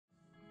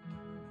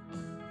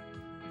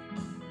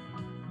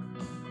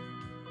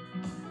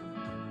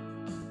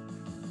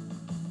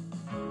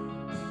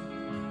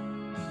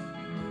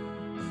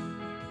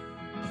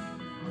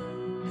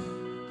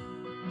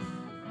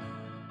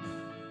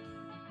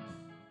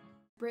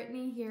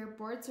Brittany here,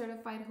 board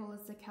certified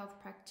holistic health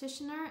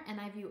practitioner, and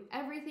I view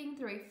everything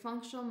through a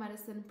functional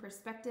medicine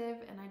perspective,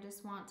 and I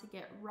just want to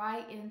get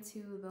right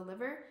into the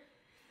liver.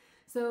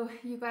 So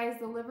you guys,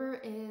 the liver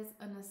is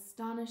an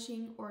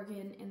astonishing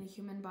organ in the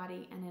human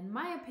body, and in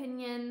my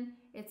opinion,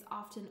 it's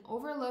often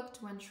overlooked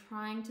when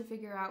trying to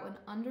figure out an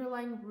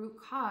underlying root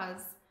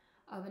cause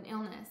of an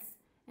illness.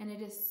 And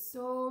it is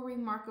so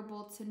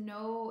remarkable to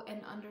know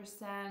and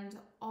understand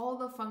all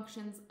the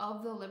functions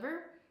of the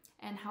liver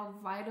and how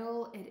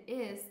vital it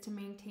is to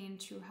maintain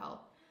true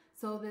health.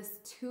 So this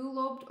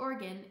two-lobed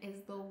organ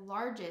is the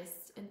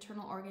largest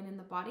internal organ in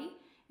the body,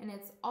 and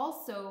it's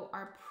also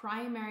our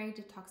primary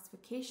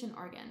detoxification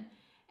organ.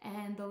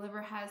 And the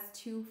liver has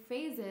two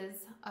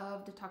phases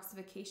of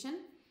detoxification,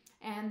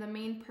 and the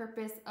main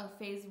purpose of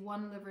phase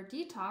 1 liver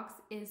detox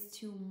is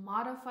to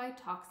modify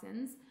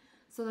toxins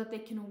so that they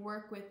can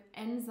work with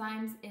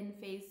enzymes in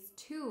phase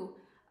 2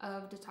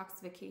 of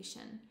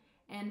detoxification.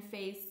 And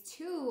phase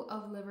 2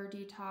 of liver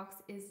detox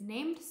is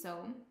named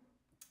so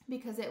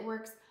because it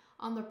works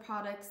on the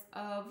products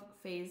of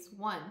phase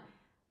 1.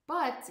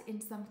 But in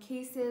some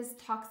cases,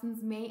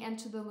 toxins may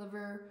enter the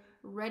liver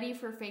ready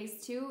for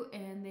phase 2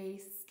 and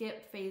they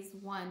skip phase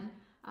 1.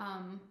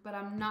 But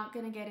I'm not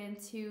going to get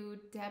into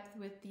depth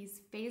with these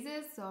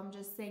phases, so I'm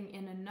just saying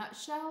in a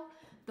nutshell,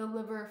 the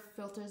liver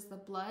filters the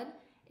blood,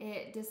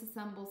 it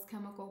disassembles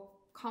chemical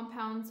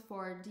compounds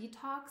for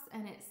detox,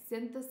 and it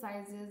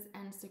synthesizes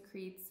and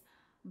secretes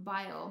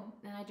bile.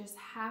 And I just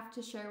have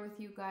to share with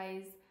you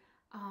guys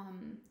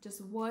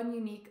just one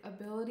unique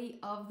ability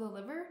of the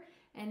liver,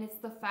 and it's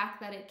the fact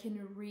that it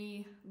can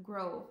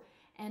regrow.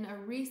 And a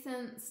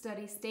recent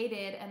study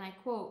stated, and I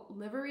quote,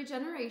 "Liver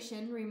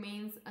regeneration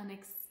remains an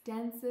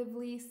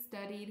extensively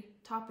studied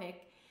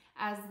topic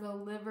as the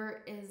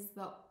liver is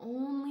the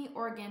only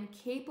organ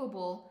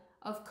capable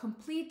of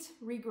complete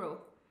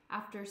regrowth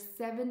after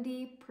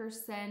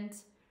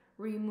 70%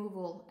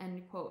 removal,"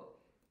 end quote.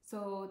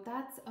 So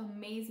that's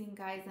amazing,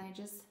 guys, and I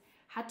just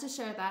had to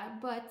share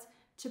that. But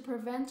to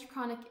prevent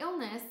chronic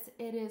illness,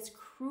 it is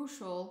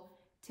crucial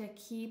to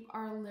keep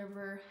our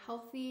liver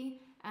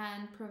healthy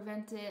and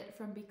prevent it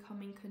from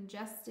becoming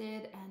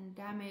congested and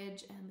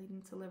damaged and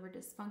leading to liver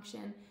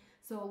dysfunction.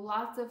 So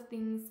lots of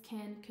things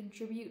can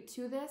contribute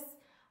to this,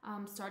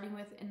 starting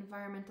with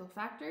environmental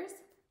factors.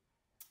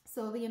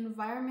 So the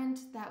environment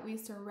that we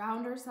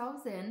surround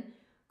ourselves in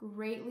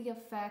greatly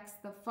affects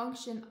the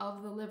function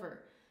of the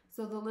liver.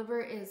 So the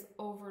liver is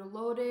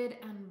overloaded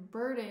and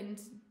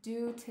burdened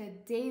due to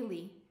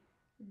daily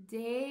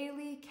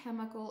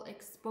chemical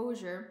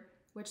exposure,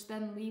 which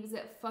then leaves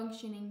it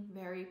functioning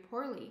very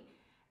poorly.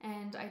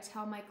 And I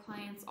tell my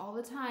clients all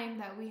the time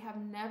that we have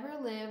never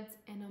lived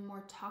in a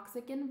more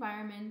toxic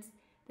environment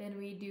than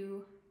we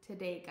do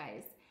today,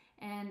 guys.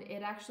 And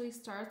it actually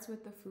starts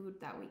with the food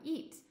that we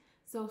eat.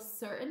 So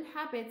certain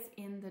habits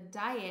in the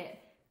diet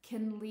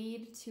can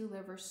lead to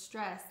liver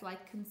stress,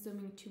 like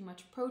consuming too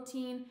much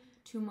protein,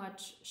 too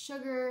much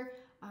sugar,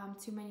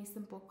 too many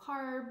simple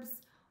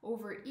carbs,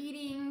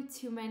 overeating,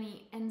 too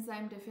many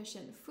enzyme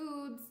deficient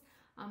foods,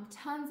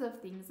 tons of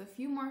things. A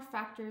few more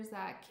factors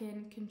that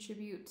can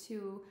contribute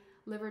to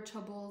liver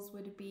troubles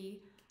would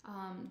be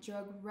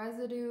drug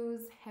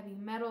residues, heavy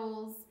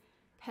metals,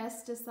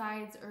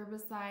 pesticides,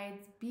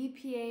 herbicides,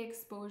 BPA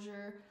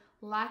exposure,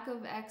 lack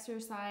of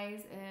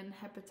exercise, and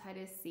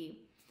hepatitis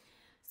C.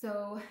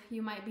 So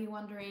you might be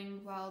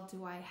wondering, well,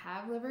 do I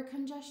have liver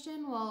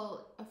congestion?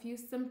 Well, a few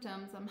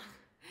symptoms.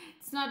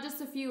 It's not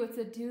just a few, it's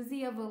a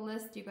doozy of a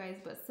list, you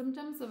guys, but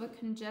symptoms of a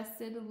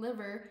congested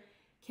liver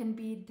can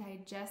be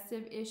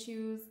digestive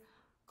issues,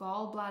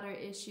 gallbladder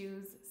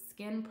issues,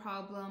 skin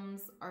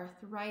problems,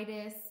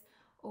 arthritis,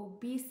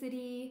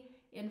 obesity,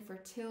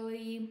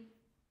 infertility,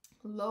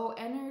 low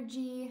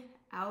energy,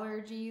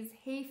 allergies,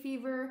 hay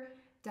fever,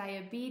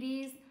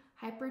 diabetes,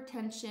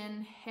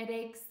 hypertension,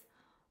 headaches,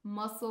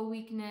 muscle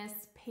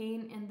weakness,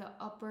 pain in the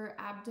upper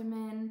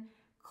abdomen,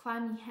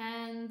 clammy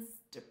hands,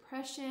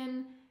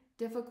 depression,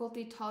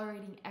 difficulty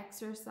tolerating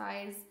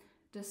exercise,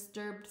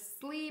 disturbed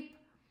sleep,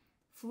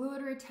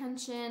 fluid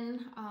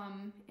retention,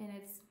 and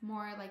it's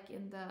more like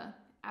in the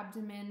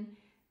abdomen,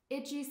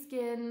 itchy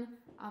skin,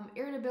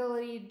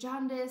 irritability,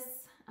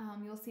 jaundice.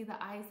 You'll see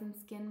the eyes and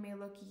skin may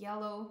look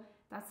yellow.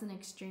 That's an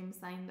extreme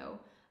sign though.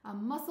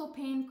 Muscle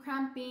pain,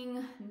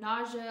 cramping,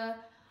 nausea,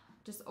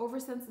 just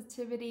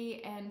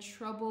oversensitivity, and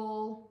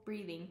trouble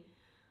breathing.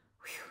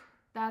 Whew,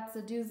 that's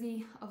a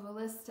doozy of a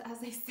list,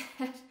 as I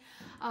said.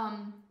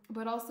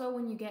 But also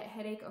when you get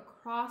headache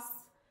across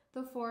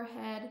the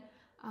forehead,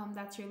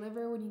 that's your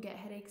liver. When you get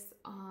headaches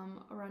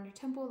around your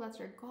temple, that's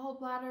your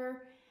gallbladder.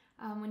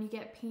 When you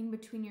get pain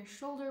between your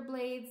shoulder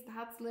blades,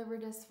 that's liver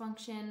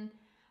dysfunction.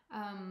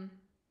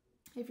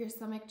 If your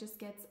stomach just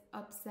gets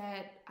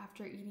upset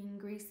after eating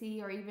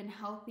greasy or even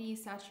healthy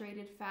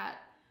saturated fat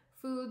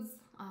foods,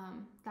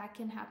 that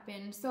can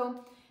happen.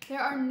 So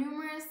there are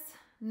numerous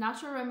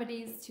natural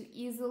remedies to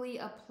easily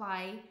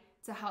apply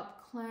to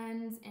help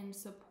cleanse and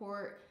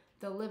support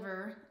the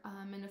liver,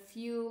 and a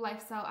few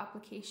lifestyle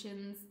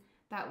applications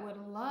that would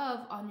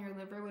love on your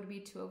liver would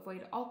be to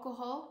avoid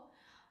alcohol,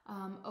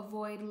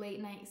 Avoid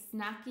late night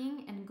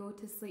snacking and go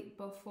to sleep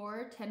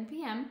before 10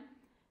 p.m.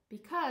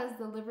 because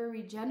the liver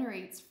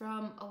regenerates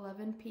from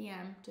 11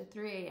 p.m. to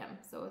 3 a.m.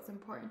 So it's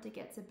important to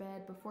get to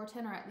bed before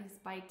 10 or at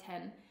least by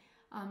 10.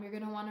 You're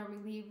going to want to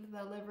relieve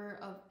the liver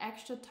of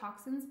extra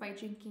toxins by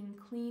drinking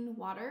clean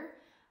water,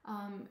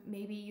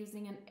 maybe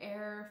using an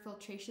air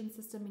filtration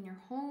system in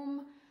your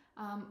home.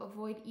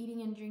 Avoid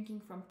eating and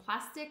drinking from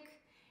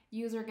plastic.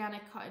 Use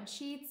organic cotton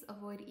sheets.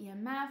 Avoid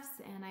EMFs,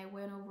 and I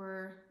went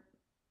over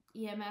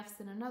EMFs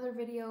in another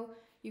video.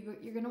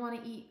 You're going to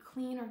want to eat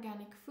clean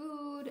organic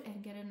food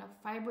and get enough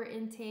fiber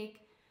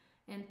intake,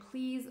 and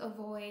please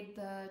avoid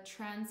the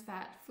trans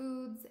fat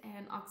foods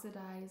and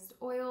oxidized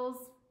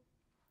oils.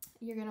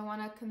 You're going to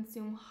want to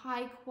consume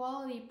high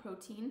quality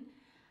protein,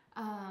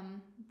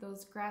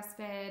 those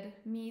grass-fed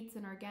meats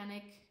and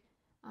organic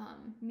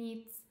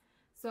meats.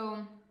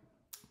 So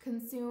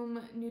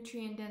consume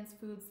nutrient-dense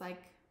foods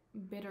like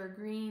bitter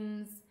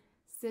greens,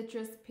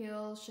 citrus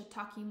peels,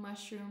 shiitake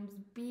mushrooms,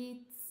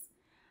 beets,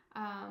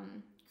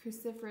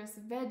 cruciferous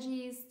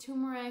veggies,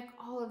 turmeric,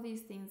 all of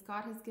these things.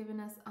 God has given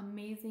us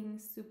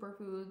amazing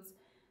superfoods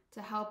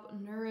to help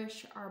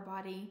nourish our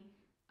body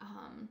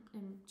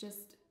and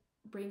just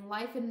bring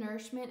life and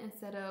nourishment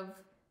instead of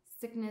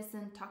sickness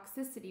and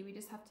toxicity. We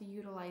just have to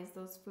utilize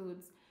those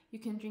foods. You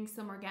can drink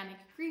some organic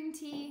green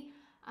tea.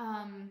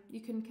 You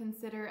can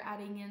consider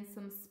adding in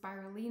some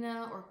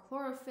spirulina or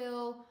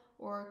chlorophyll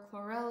or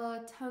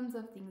chlorella, tons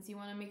of things. You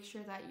want to make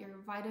sure that your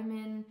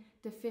vitamin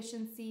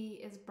deficiency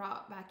is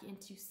brought back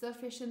into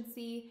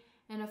sufficiency.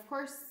 And of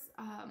course,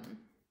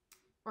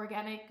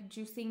 organic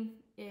juicing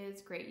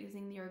is great,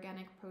 using the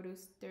organic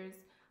produce.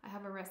 I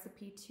have a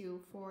recipe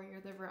too for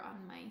your liver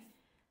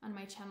on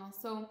my channel.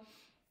 So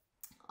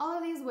all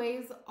of these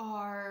ways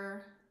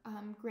are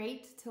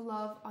great to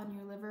love on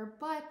your liver,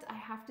 but I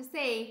have to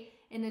say,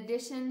 in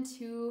addition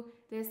to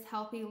this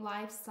healthy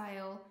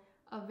lifestyle,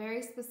 a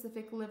very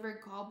specific liver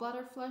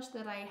gallbladder flush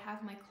that I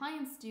have my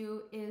clients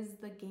do is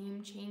the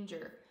game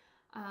changer.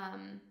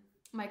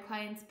 My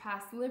clients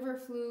pass liver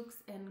flukes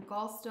and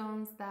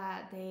gallstones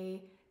that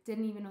they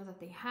didn't even know that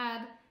they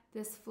had.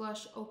 This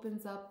flush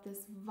opens up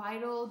this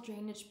vital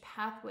drainage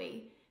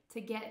pathway to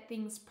get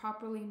things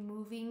properly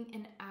moving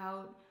and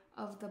out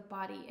of the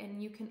body.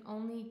 And you can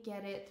only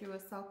get it through a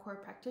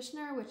CellCore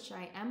practitioner, which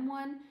I am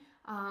one.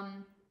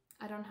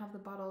 I don't have the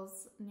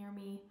bottles near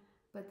me,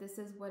 but this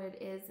is what it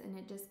is. And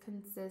it just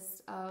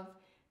consists of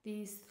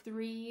these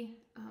 3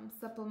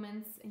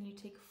 supplements, and you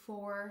take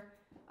 4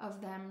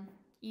 of them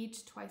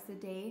each twice a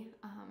day,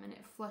 and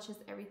it flushes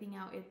everything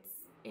out.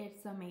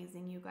 It's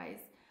amazing, you guys.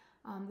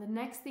 The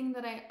next thing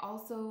that I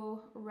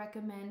also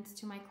recommend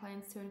to my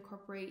clients to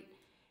incorporate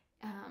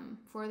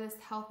for this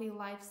healthy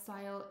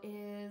lifestyle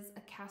is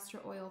a castor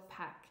oil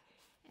pack.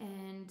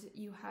 And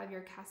you have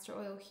your castor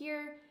oil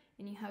here,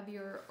 and you have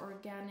your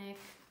organic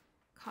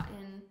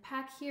cotton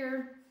pack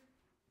here,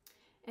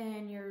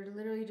 and you're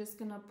literally just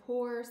gonna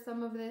pour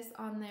some of this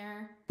on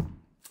there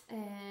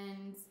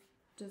and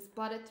just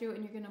blot it through,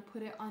 and you're gonna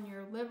put it on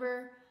your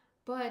liver.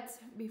 But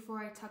before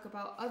I talk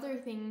about other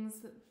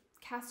things,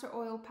 castor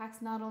oil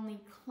packs not only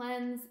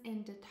cleanse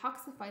and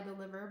detoxify the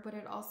liver, but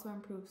it also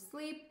improves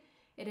sleep.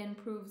 It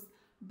improves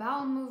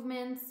bowel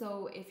movement.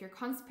 So if you're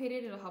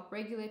constipated, it'll help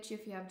regulate you.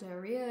 If you have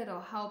diarrhea,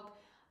 it'll help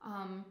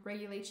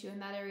regulate you in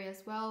that area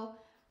as well.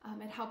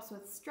 It helps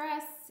with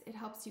stress. It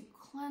helps you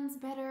cleanse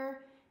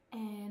better.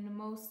 And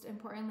most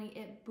importantly,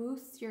 it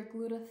boosts your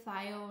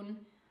glutathione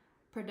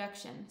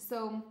production.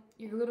 So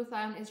your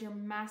glutathione is your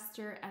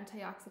master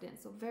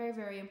antioxidant. So very,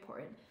 very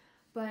important.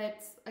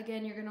 But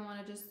again, you're gonna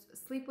wanna just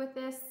sleep with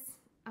this.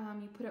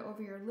 You put it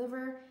over your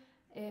liver.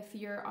 If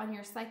you're on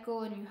your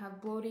cycle and you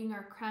have bloating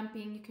or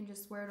cramping, you can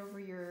just wear it over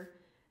your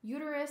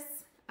uterus,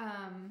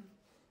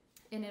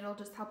 and it'll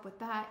just help with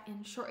that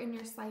and shorten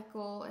your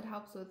cycle. It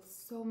helps with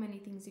so many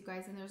things, you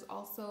guys. And there's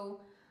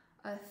also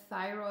a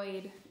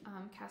thyroid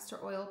castor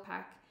oil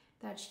pack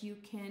that you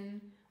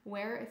can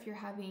wear if you're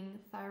having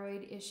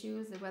thyroid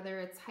issues, whether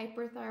it's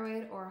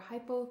hyperthyroid or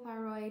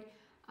hypothyroid.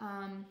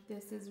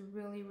 This is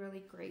really,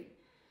 really great.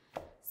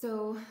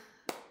 So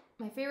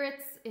my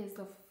favorites is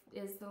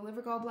the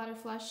liver gallbladder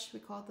flush. We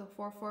call it the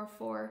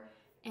 444,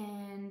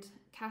 and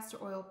castor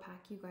oil pack,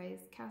 you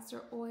guys.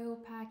 Castor oil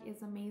pack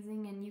is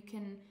amazing, and you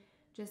can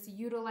just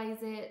utilize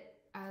it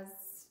as,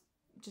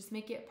 just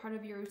make it part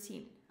of your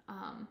routine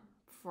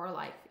for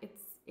life.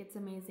 It's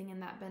amazing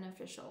and that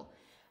beneficial.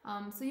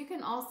 So you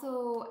can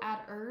also add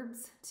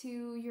herbs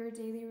to your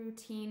daily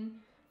routine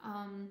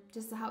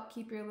just to help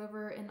keep your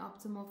liver in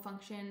optimal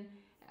function.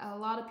 A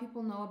lot of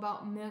people know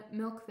about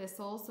milk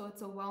thistle, so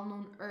it's a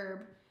well-known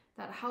herb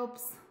that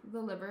helps the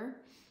liver.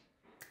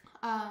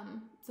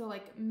 So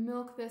like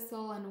milk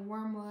thistle and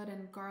wormwood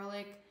and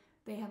garlic,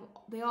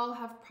 they all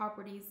have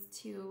properties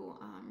to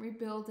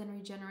rebuild and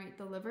regenerate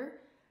the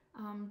liver.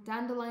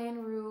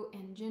 Dandelion root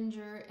and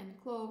ginger and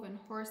clove and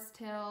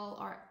horsetail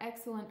are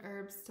excellent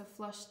herbs to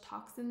flush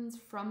toxins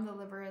from the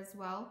liver as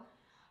well.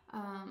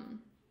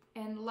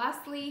 And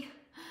lastly,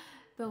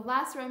 The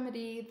last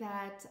remedy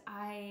that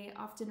I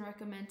often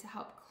recommend to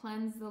help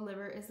cleanse the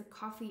liver is a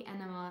coffee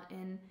enema,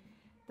 and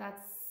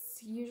that's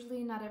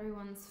usually not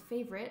everyone's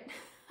favorite.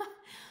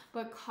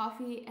 But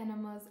coffee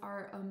enemas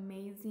are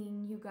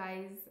amazing, you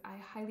guys. I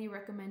highly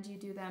recommend you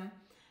do them.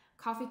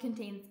 Coffee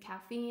contains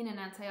caffeine and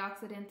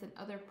antioxidants and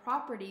other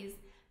properties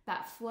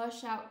that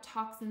flush out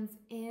toxins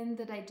in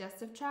the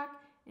digestive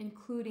tract,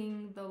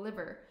 including the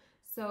liver.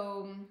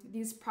 So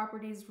these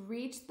properties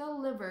reach the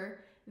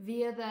liver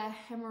via the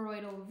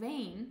hemorrhoidal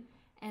vein,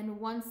 and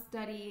one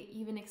study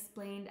even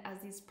explained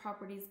as these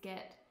properties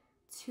get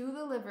to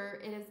the liver,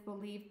 it is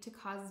believed to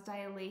cause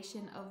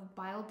dilation of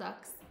bile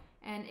ducts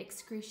and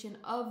excretion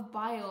of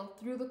bile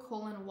through the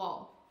colon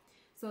wall.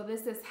 So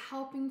this is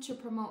helping to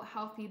promote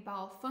healthy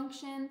bowel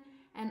function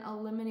and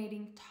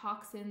eliminating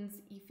toxins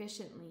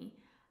efficiently.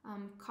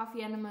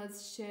 Coffee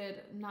enemas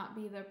should not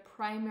be the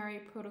primary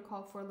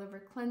protocol for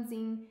liver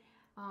cleansing,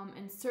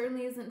 and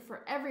certainly isn't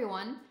for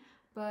everyone,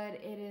 but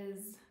it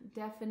is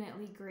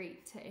definitely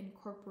great to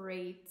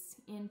incorporate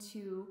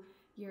into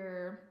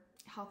your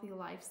healthy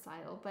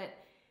lifestyle. But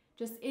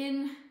just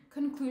in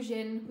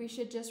conclusion, we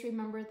should just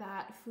remember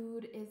that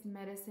food is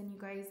medicine, you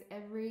guys.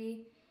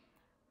 Every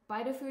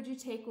bite of food you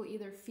take will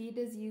either feed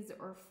disease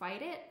or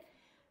fight it.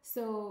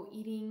 So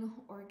eating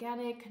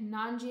organic,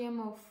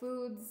 non-GMO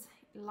foods,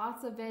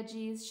 lots of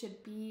veggies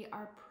should be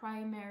our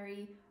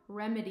primary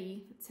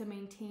remedy to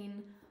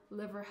maintain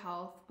liver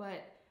health.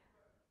 But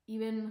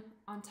even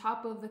on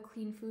top of the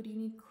clean food, you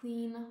need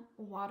clean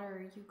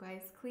water, you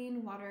guys.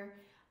 Clean water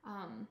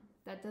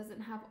that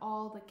doesn't have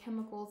all the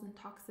chemicals and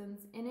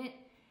toxins in it.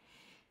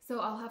 So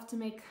I'll have to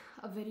make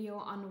a video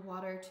on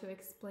water to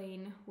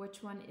explain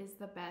which one is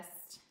the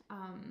best.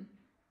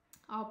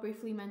 I'll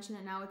briefly mention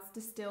it now. It's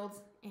distilled,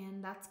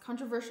 and that's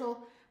controversial,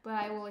 but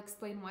I will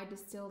explain why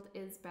distilled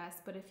is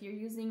best. But if you're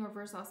using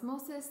reverse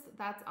osmosis,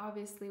 that's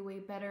obviously way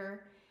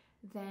better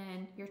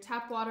than your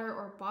tap water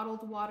or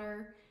bottled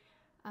water.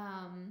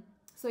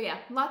 So yeah,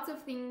 lots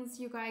of things,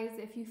 you guys.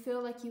 If you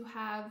feel like you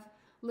have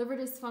liver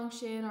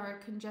dysfunction or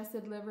a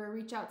congested liver,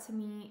 reach out to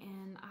me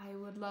and I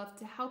would love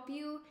to help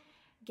you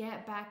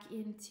get back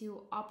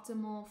into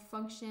optimal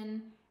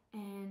function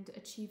and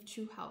achieve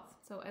true health.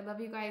 So I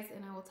love you guys,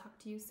 and I will talk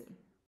to you soon.